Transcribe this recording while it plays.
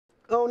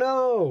Oh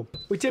no,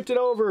 we tipped it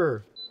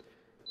over.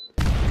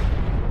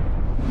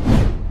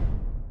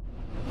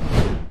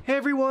 Hey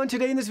everyone,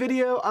 today in this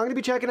video, I'm going to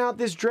be checking out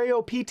this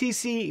Dreo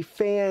PTC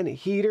fan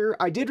heater.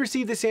 I did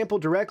receive the sample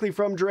directly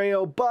from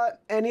Dreo,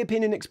 but any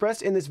opinion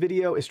expressed in this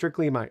video is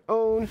strictly my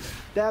own.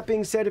 That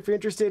being said, if you're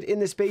interested in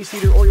the space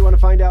heater or you want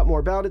to find out more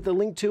about it, the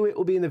link to it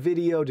will be in the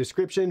video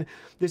description.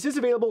 This is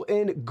available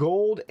in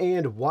gold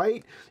and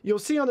white. You'll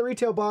see on the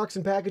retail box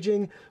and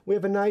packaging, we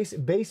have a nice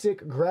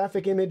basic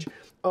graphic image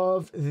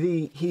of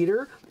the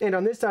heater. And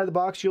on this side of the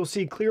box, you'll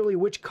see clearly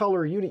which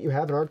color unit you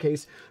have. In our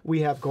case, we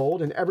have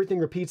gold, and everything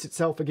repeats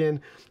itself again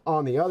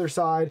on the other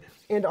side.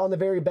 And on the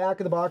very back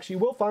of the box, you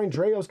will find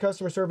Dreo's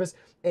customer service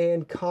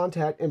and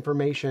contact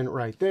information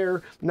right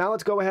there. Now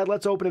let's go ahead,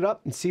 let's open it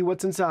up and see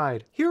what's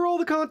inside. Here are all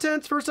the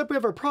contents. First up, we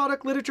have our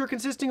product literature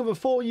consisting of a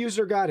full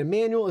user guide and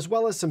manual, as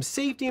well as some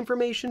safety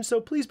information, so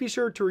please be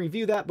sure to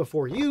review that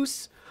before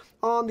use.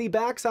 On the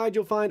back side,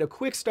 you'll find a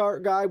quick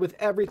start guide with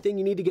everything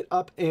you need to get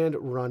up and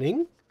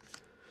running.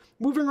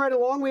 Moving right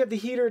along, we have the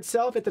heater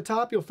itself. At the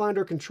top, you'll find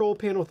our control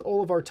panel with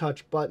all of our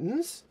touch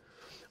buttons.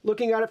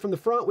 Looking at it from the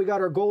front, we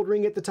got our gold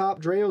ring at the top,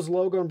 Dreo's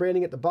logo and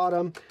branding at the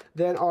bottom,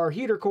 then our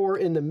heater core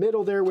in the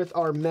middle there with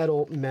our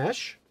metal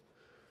mesh.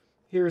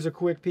 Here's a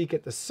quick peek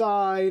at the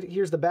side.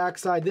 Here's the back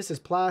side. This is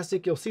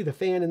plastic. You'll see the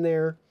fan in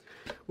there.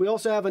 We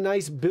also have a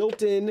nice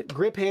built-in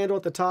grip handle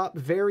at the top,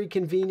 very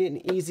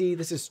convenient and easy.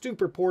 This is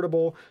super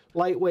portable,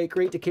 lightweight,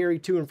 great to carry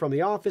to and from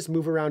the office,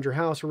 move around your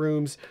house,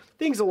 rooms,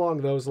 things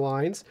along those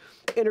lines.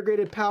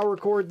 Integrated power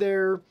cord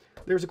there.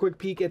 There's a quick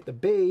peek at the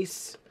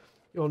base.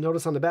 You'll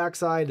notice on the back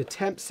side, the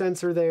temp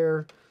sensor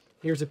there.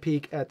 Here's a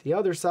peek at the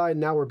other side.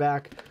 Now we're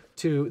back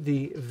to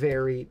the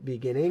very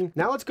beginning.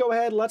 Now let's go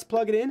ahead, let's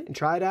plug it in and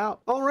try it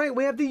out. All right,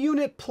 we have the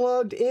unit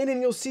plugged in, and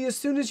you'll see as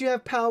soon as you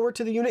have power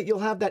to the unit, you'll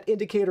have that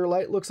indicator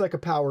light. Looks like a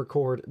power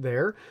cord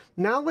there.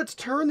 Now let's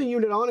turn the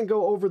unit on and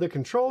go over the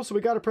control. So we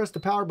got to press the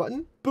power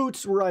button.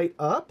 Boots right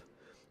up.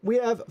 We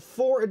have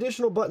 4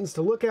 additional buttons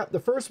to look at. The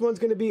first one's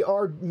going to be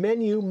our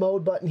menu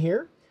mode button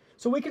here.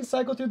 So we can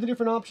cycle through the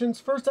different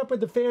options. First up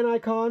with the fan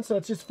icon, so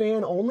it's just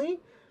fan only.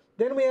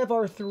 Then we have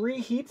our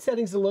 3 heat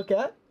settings to look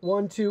at,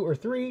 1, 2, or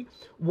 3.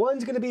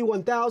 1's going to be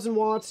 1,000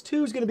 watts,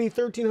 2's going to be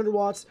 1,300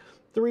 watts,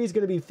 3 is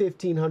going to be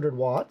 1,500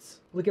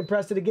 watts. We can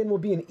press it again, we'll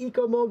be in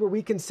eco mode where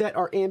we can set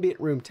our ambient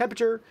room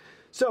temperature.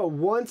 So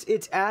once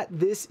it's at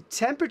this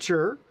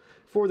temperature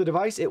for the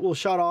device, it will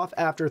shut off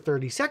after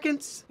 30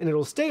 seconds, and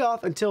it'll stay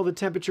off until the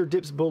temperature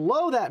dips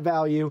below that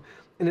value,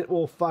 and it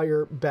will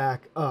fire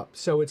back up.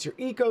 So it's your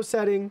eco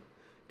setting,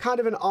 kind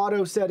of an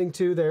auto setting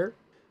too there.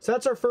 So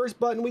that's our first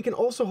button. We can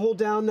also hold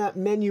down that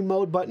menu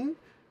mode button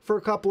for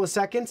a couple of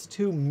seconds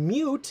to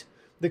mute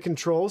the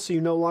control, so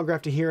you no longer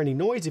have to hear any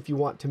noise if you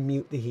want to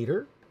mute the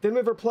heater. Then we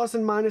have our plus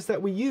and minus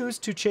that we use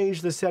to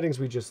change the settings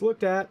we just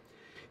looked at.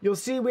 You'll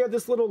see we have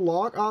this little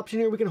lock option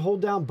here. We can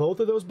hold down both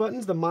of those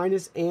buttons, the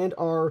minus and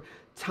our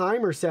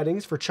timer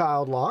settings for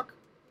child lock.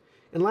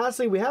 And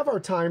lastly, we have our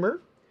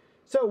timer.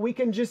 So we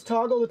can just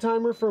toggle the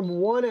timer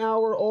from 1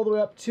 hour all the way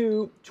up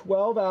to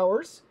 12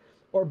 hours.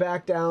 Or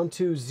back down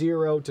to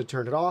 0 to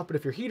turn it off. But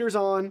if your heater's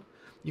on,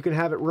 you can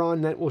have it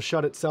run, that will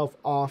shut itself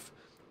off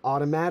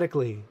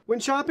automatically. When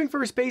shopping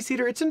for a space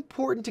heater, it's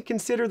important to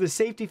consider the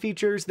safety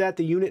features that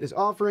the unit is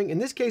offering. In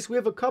this case, we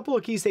have a couple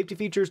of key safety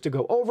features to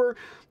go over.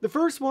 The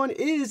first one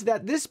is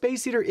that this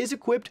space heater is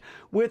equipped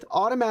with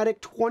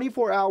automatic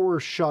 24-hour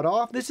shut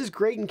off. This is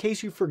great in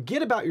case you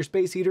forget about your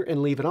space heater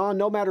and leave it on.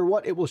 No matter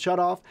what, it will shut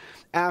off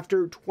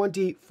after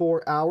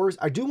 24 hours.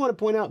 I do want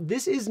to point out,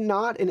 this is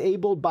not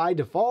enabled by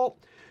default.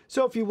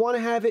 So if you want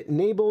to have it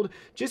enabled,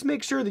 just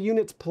make sure the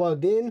unit's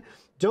plugged in.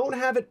 Don't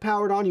have it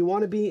powered on. You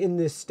want to be in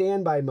this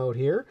standby mode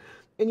here.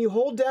 And you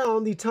hold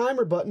down the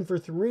timer button for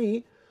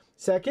 3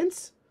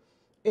 seconds.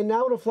 And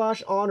now it'll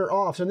flash on or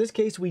off. So in this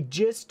case, we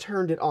just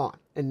turned it on.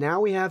 And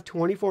now we have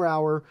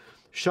 24-hour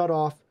shut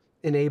off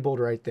enabled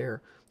right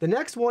there. The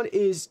next one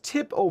is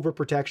tip over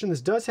protection.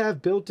 This does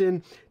have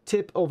built-in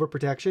tip over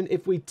protection.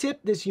 If we tip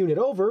this unit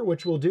over,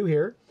 which we'll do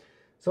here.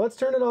 So let's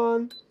turn it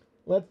on.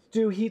 Let's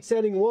do heat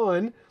setting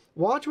 1.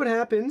 Watch what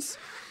happens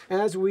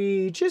as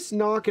we just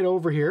knock it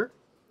over here.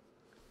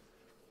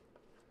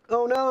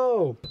 Oh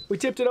no, we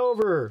tipped it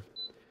over.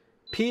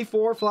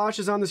 P4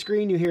 flashes on the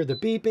screen, you hear the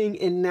beeping,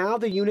 and now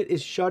the unit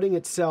is shutting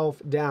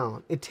itself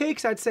down. It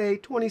takes, I'd say,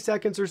 20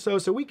 seconds or so,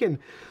 so we can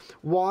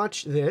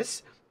watch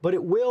this, but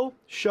it will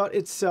shut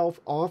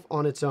itself off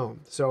on its own.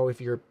 So if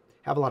you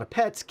have a lot of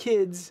pets,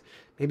 kids,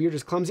 maybe you're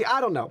just clumsy,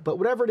 I don't know, but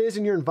whatever it is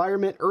in your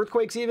environment,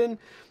 earthquakes even,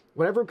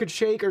 whatever could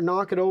shake or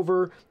knock it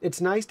over, it's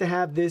nice to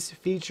have this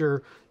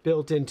feature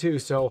built in too.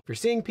 So if you're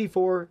seeing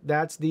P4,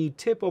 that's the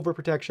tip over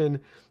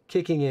protection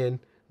kicking in.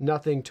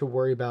 Nothing to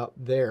worry about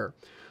there.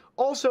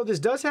 Also, this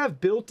does have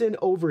built-in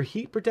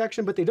overheat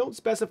protection, but they don't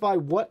specify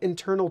what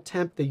internal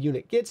temp the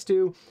unit gets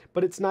to,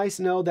 but it's nice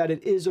to know that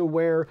it is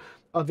aware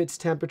of its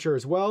temperature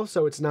as well,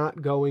 so it's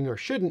not going or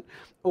shouldn't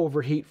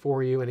overheat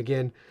for you. And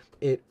again,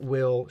 it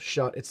will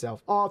shut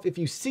itself off. If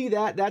you see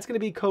that, that's going to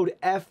be code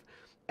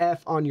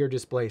FF on your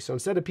display. So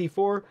instead of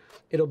P4,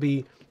 it'll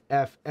be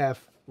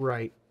FF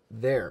right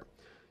there.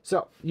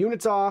 So,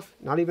 unit's off,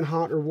 not even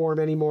hot or warm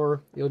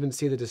anymore. You'll even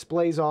see the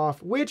display's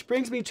off, which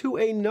brings me to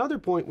another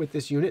point with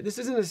this unit. This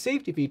isn't a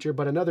safety feature,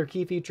 but another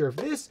key feature of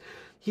this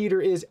heater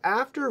is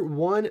after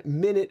 1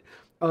 minute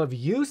of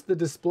use, the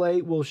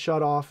display will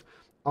shut off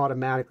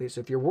automatically.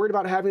 So if you're worried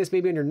about having this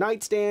maybe on your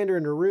nightstand or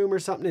in a room or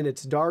something and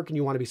it's dark and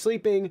you want to be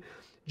sleeping,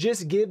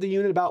 just give the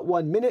unit about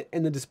 1 minute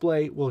and the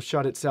display will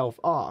shut itself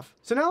off.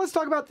 So now let's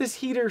talk about this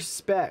heater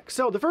spec.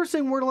 So the first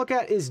thing we're gonna look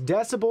at is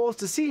decibels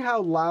to see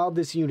how loud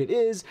this unit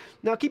is.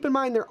 Now keep in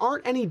mind there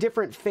aren't any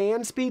different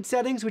fan speed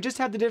settings. We just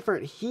have the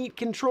different heat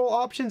control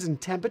options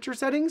and temperature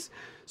settings.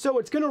 So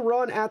it's gonna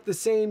run at the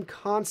same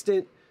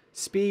constant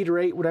speed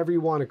rate, whatever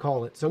you want to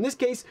call it. So in this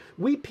case,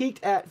 we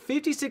peaked at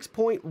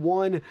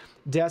 56.1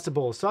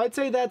 decibels. So I'd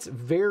say that's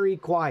very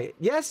quiet.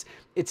 Yes,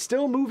 it's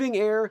still moving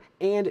air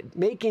and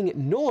making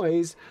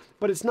noise,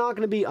 but it's not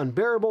going to be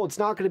unbearable. It's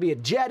not going to be a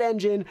jet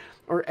engine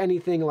or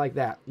anything like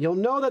that. You'll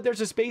know that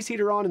there's a space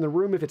heater on in the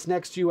room if it's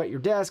next to you at your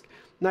desk,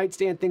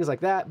 nightstand, things like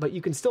that, but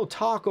you can still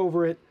talk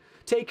over it,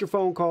 take your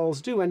phone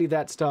calls, do any of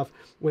that stuff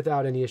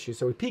without any issue.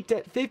 So we peaked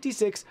at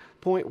 56.1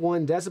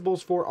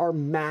 decibels for our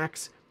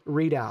max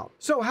readout.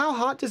 So how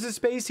hot does a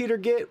space heater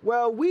get?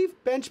 Well, we've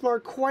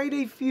benchmarked quite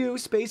a few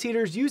space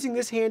heaters using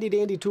this handy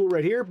dandy tool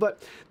right here,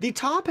 but the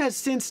top has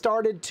since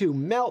started to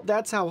melt.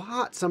 That's how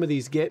hot some of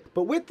these get.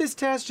 But with this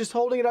test, just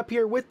holding it up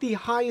here with the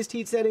highest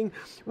heat setting,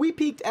 we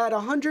peaked at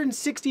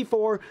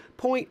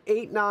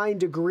 164.89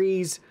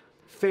 degrees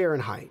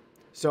Fahrenheit.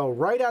 So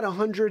right at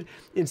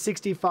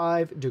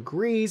 165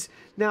 degrees.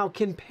 Now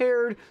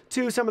compared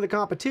to some of the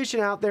competition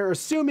out there,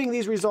 assuming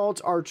these results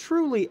are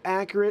truly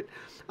accurate,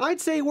 I'd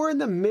say we're in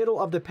the middle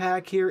of the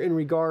pack here in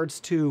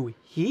regards to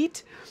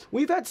heat.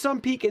 We've had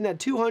some peak in that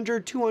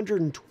 200,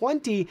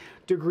 220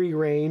 degree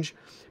range,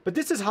 but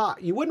this is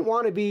hot. You wouldn't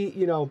want to be,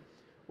 you know,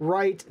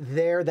 right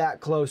there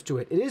that close to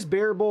it. It is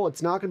bearable.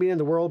 It's not going to be in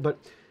the world, but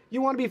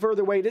you want to be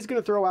further away. It is going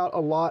to throw out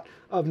a lot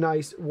of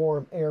nice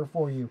warm air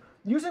for you.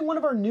 Using one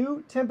of our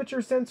new temperature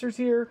sensors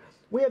here,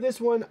 we have this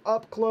one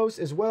up close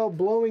as well,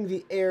 blowing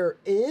the air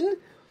in.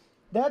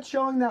 That's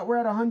showing that we're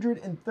at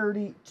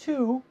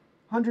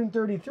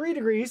 133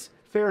 degrees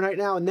Fahrenheit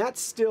now, and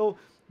that's still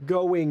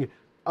going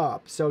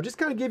up. So just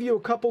kind of give you a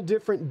couple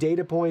different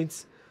data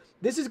points.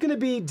 This is going to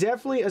be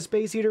definitely a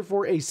space heater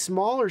for a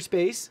smaller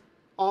space,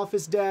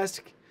 office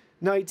desk,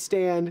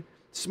 nightstand,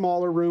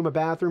 smaller room, a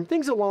bathroom,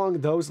 things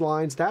along those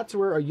lines. That's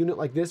where a unit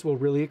like this will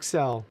really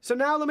excel. So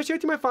now let me share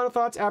with you my final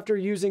thoughts after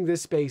using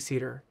this space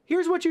heater.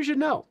 Here's what you should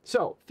know.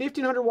 So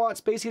 1500 watt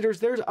space heaters,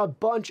 there's a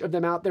bunch of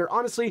them out there.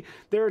 Honestly,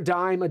 they're a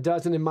dime a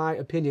dozen in my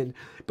opinion.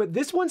 But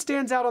this one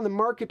stands out on the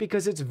market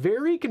because it's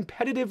very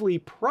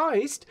competitively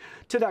priced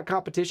to that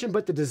competition,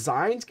 but the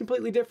design's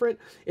completely different.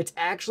 It's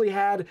actually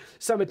had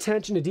some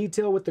attention to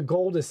detail with the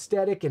gold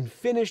aesthetic and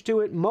finish to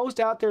it. Most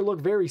out there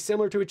look very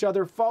similar to each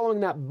other,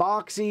 following that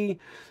boxy,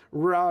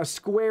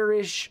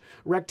 squarish,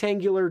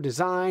 rectangular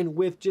design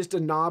with just a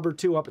knob or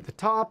two up at the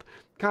top,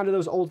 kind of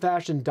those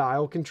old-fashioned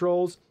dial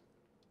controls.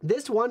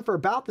 This one, for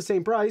about the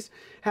same price,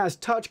 has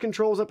touch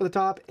controls up at the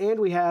top, and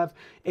we have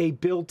a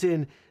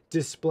built-in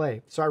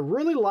display. So I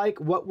really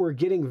like what we're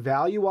getting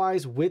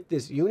value-wise with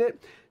this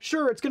unit.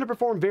 Sure, it's going to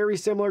perform very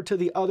similar to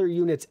the other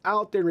units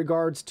out there in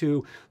regards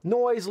to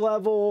noise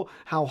level,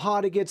 how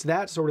hot it gets,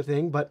 that sort of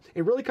thing, but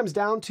it really comes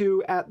down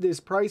to, at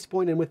this price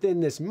point and within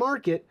this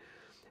market,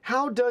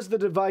 how does the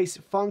device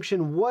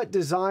function? What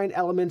design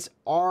elements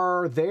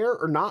are there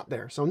or not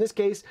there? So in this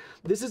case,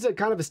 this is a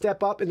kind of a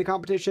step up in the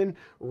competition,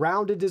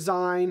 rounded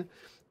design,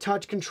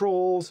 touch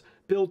controls,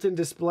 built-in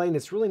display, and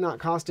it's really not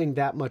costing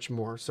that much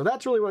more. So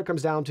that's really what it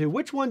comes down to.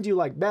 Which one do you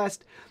like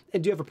best?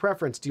 And do you have a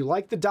preference? Do you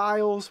like the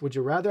dials? Would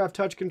you rather have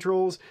touch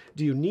controls?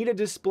 Do you need a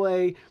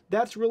display?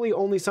 That's really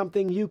only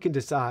something you can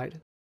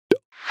decide.